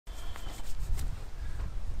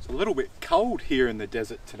a little bit cold here in the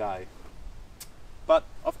desert today, but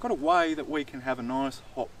I've got a way that we can have a nice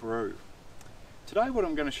hot brew. Today what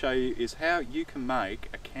I'm going to show you is how you can make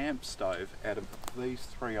a camp stove out of these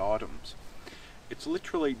three items. It's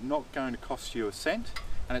literally not going to cost you a cent,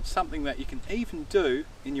 and it's something that you can even do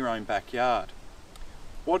in your own backyard.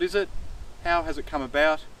 What is it? How has it come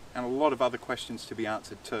about? And a lot of other questions to be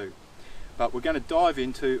answered too. But we're going to dive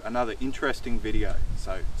into another interesting video,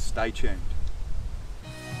 so stay tuned.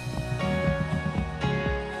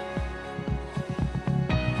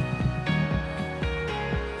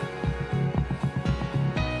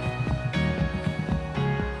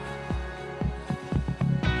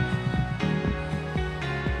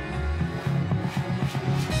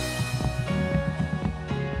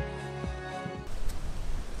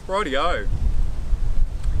 Rightio.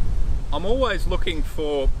 I'm always looking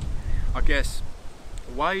for, I guess,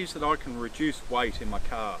 ways that I can reduce weight in my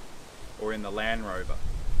car or in the Land Rover.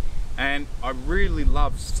 And I really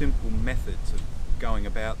love simple methods of going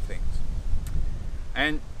about things.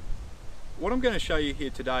 And what I'm going to show you here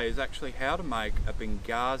today is actually how to make a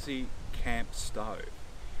Benghazi camp stove.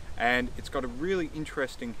 And it's got a really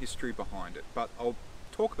interesting history behind it, but I'll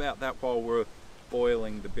talk about that while we're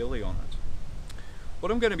boiling the billy on it.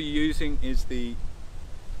 What I'm going to be using is the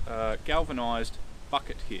galvanized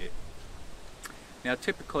bucket here. Now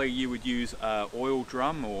typically you would use an oil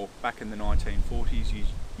drum, or back in the 1940s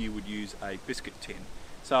you would use a biscuit tin.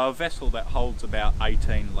 So a vessel that holds about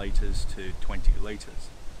 18 litres to 20 litres.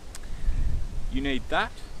 You need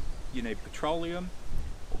that, you need petroleum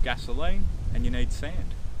or gasoline, and you need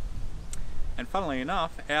sand. And funnily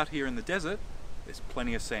enough, out here in the desert there's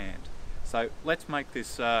plenty of sand. So let's make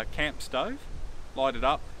this camp stove, light it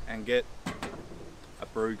up and get a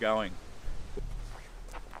brew going.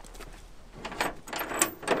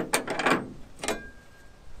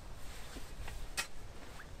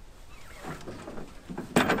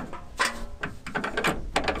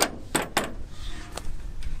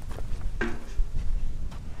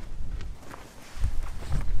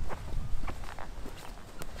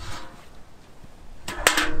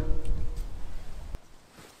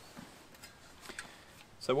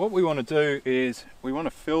 So what we want to do is we want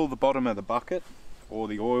to fill the bottom of the bucket or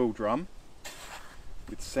the oil drum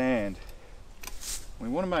with sand. We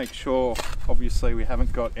want to make sure, obviously, we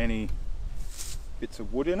haven't got any bits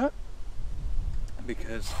of wood in it,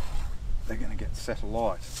 because they're going to get set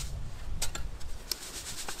alight.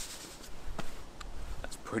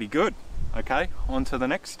 That's pretty good. Okay, on to the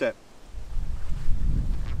next step.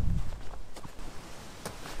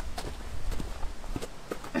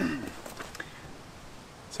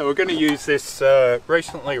 So we're going to use this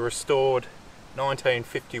recently restored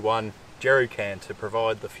 1951 jerry can to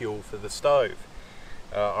provide the fuel for the stove.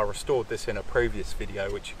 I restored this in a previous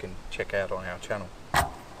video which you can check out on our channel.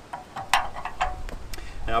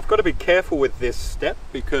 Now I've got to be careful with this step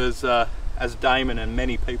because as Damon and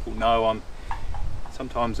many people know, I'm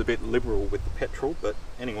sometimes a bit liberal with the petrol, but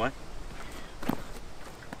anyway.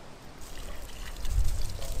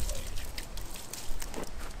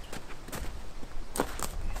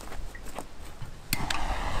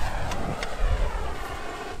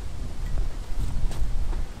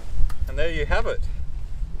 And there you have it.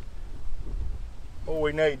 All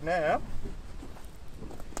we need now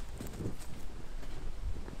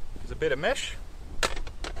is a bit of mesh,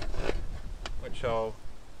 which I'll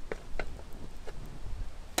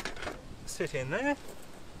sit in there.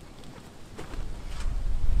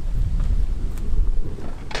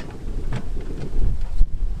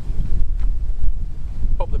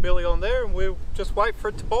 Pop the billy on there and we'll just wait for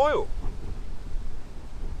it to boil.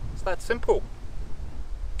 It's that simple.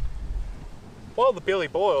 While the billy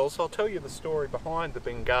boils, I'll tell you the story behind the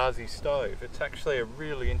Benghazi stove. It's actually a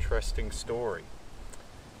really interesting story.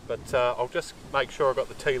 But I'll just make sure I've got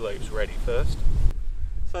the tea leaves ready first.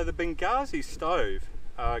 So the Benghazi stove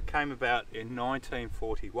came about in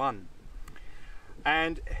 1941.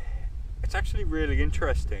 And it's actually really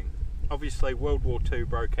interesting. Obviously World War II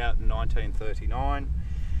broke out in 1939.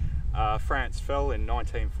 France fell in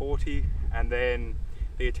 1940. And then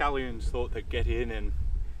the Italians thought they'd get in and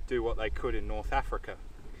do what they could in North Africa,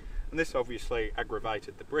 and this obviously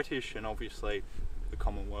aggravated the British and obviously the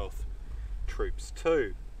Commonwealth troops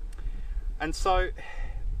too. And so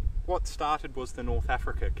what started was the North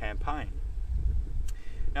Africa campaign.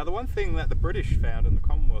 Now the one thing that the British found and the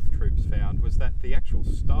Commonwealth troops found was that the actual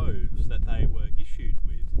stoves that they were issued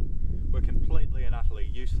with were completely and utterly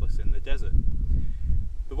useless in the desert.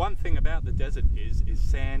 The one thing about the desert is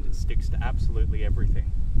sand sticks to absolutely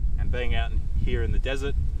everything, and being out here in the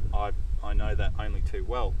desert, I know that only too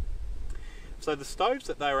well. So the stoves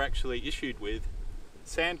that they were actually issued with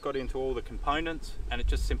sand got into all the components and it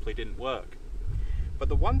just simply didn't work. But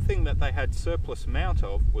the one thing that they had surplus amount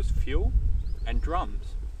of was fuel and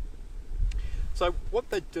drums. So what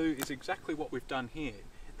they'd do is exactly what we've done here.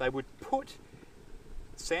 They would put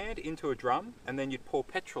sand into a drum and then you'd pour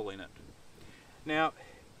petrol in it. Now,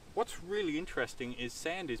 what's really interesting is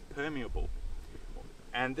sand is permeable,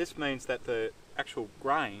 and this means that the actual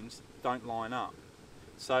grains don't line up.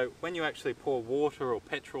 So when you actually pour water or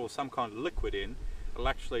petrol or some kind of liquid in, it'll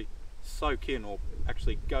actually soak in or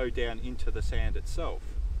actually go down into the sand itself.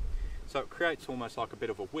 So it creates almost like a bit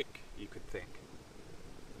of a wick, you could think.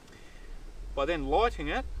 By then lighting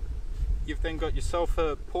it, you've then got yourself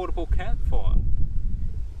a portable campfire.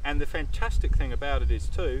 And the fantastic thing about it is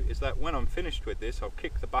that when I'm finished with this, I'll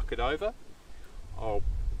kick the bucket over, I'll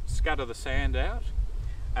scatter the sand out,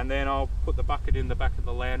 and then I'll put the bucket in the back of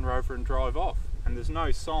the Land Rover and drive off. And there's no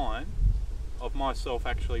sign of myself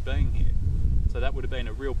actually being here. So that would have been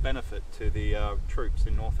a real benefit to the troops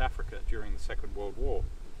in North Africa during the Second World War.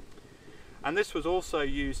 And this was also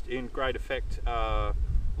used in great effect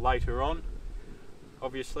later on,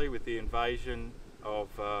 obviously with the invasion of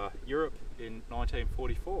Europe in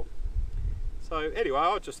 1944. So anyway,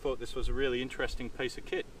 I just thought this was a really interesting piece of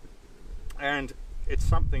kit, and it's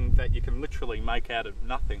something that you can literally make out of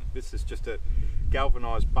nothing. This is just a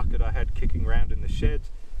galvanised bucket I had kicking around in the shed.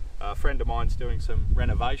 A friend of mine's doing some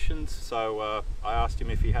renovations, so I asked him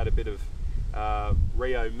if he had a bit of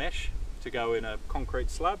Rio mesh to go in a concrete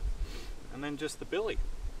slab, and then just the billy,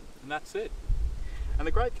 and that's it. And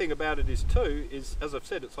the great thing about it is as I've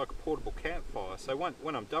said, it's like a portable campfire. So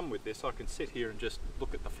when I'm done with this, I can sit here and just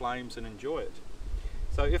look at the flames and enjoy it.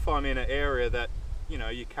 So if I'm in an area that, you know,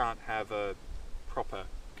 you can't have a proper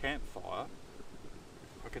campfire,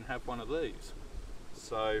 I can have one of these.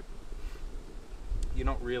 So you're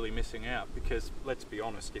not really missing out, because let's be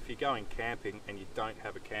honest, if you're going camping and you don't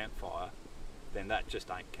have a campfire, then that just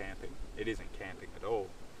ain't camping. It isn't camping at all.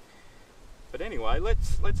 But anyway,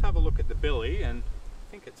 let's have a look at the billy, and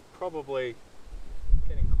I think it's probably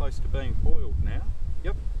getting close to being boiled now.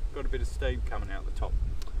 Yep, got a bit of steam coming out the top.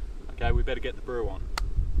 Okay, we better get the brew on.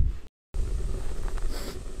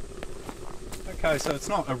 Okay, so it's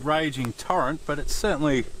not a raging torrent, but it's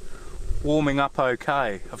certainly warming up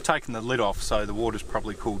okay. I've taken the lid off, so the water's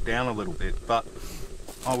probably cooled down a little bit, but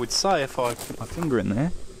I would say if I put my finger in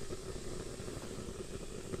there,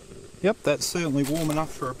 yep, that's certainly warm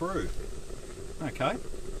enough for a brew. Okay,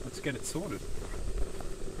 let's get it sorted.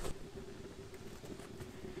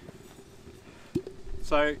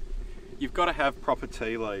 So you've got to have proper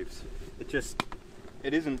tea leaves. It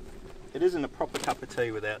isn't a proper cup of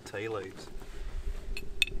tea without tea leaves.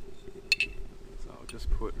 So I'll just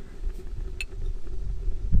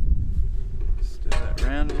stir that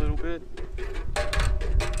around a little bit.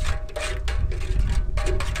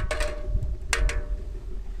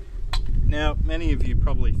 Now, many of you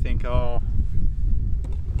probably think, oh,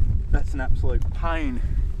 that's an absolute pain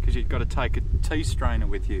because you've got to take a tea strainer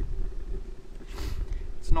with you.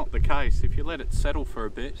 It's not the case. If you let it settle for a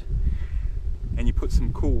bit and you put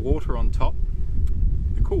some cool water on top,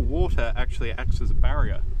 the cool water actually acts as a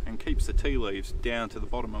barrier and keeps the tea leaves down to the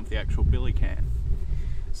bottom of the actual billy can.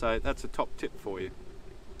 So that's a top tip for you.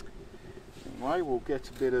 Anyway, we'll get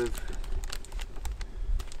a bit of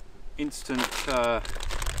instant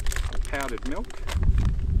powdered milk.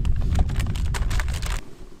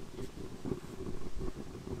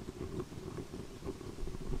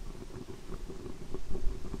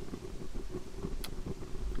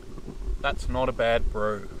 That's not a bad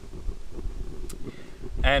brew.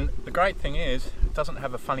 And the great thing is, it doesn't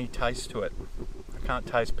have a funny taste to it. I can't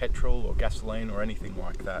taste petrol or gasoline or anything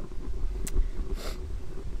like that.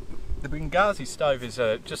 The Benghazi stove is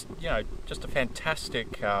just a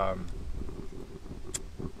fantastic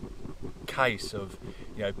case of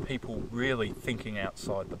people really thinking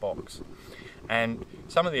outside the box. And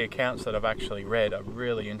some of the accounts that I've actually read are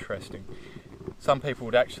really interesting. Some people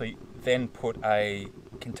would actually then put a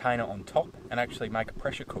container on top and actually make a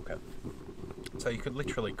pressure cooker. So you could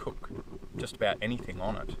literally cook just about anything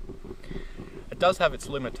on it. It does have its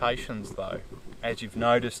limitations though. As you've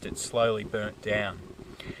noticed, it's slowly burnt down.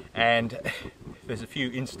 And there's a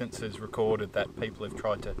few instances recorded that people have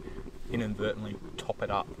tried to inadvertently top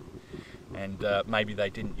it up. And maybe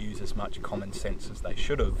they didn't use as much common sense as they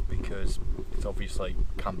should have, because it's obviously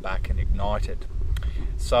come back and ignited.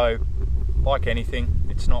 So, like anything,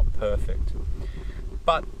 it's not perfect.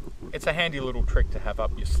 But it's a handy little trick to have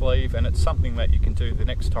up your sleeve, and it's something that you can do the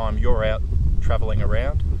next time you're out travelling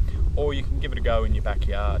around, or you can give it a go in your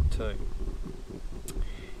backyard too.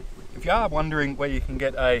 If you are wondering where you can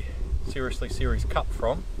get a Seriously Serious cup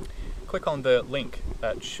from, click on the link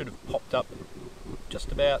that should have popped up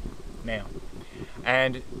just about now,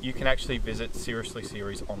 and you can actually visit Seriously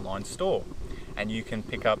Series online store, and you can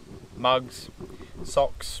pick up mugs,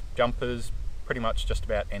 socks, jumpers, pretty much just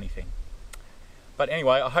about anything. But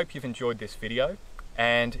anyway, I hope you've enjoyed this video,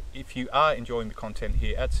 and if you are enjoying the content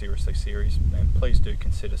here at Seriously Series, then please do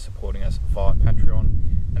consider supporting us via Patreon,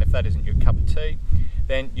 and if that isn't your cup of tea,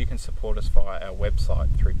 then you can support us via our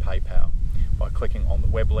website through PayPal by clicking on the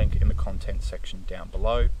web link in the content section down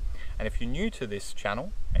below. And if you're new to this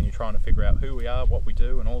channel and you're trying to figure out who we are, what we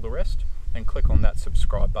do and all the rest, then click on that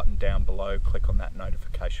subscribe button down below, click on that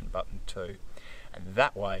notification button too, and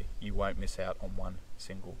that way you won't miss out on one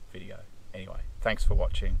single video. Anyway, thanks for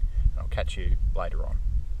watching, and I'll catch you later on.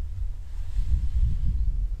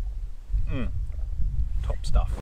 Top stuff.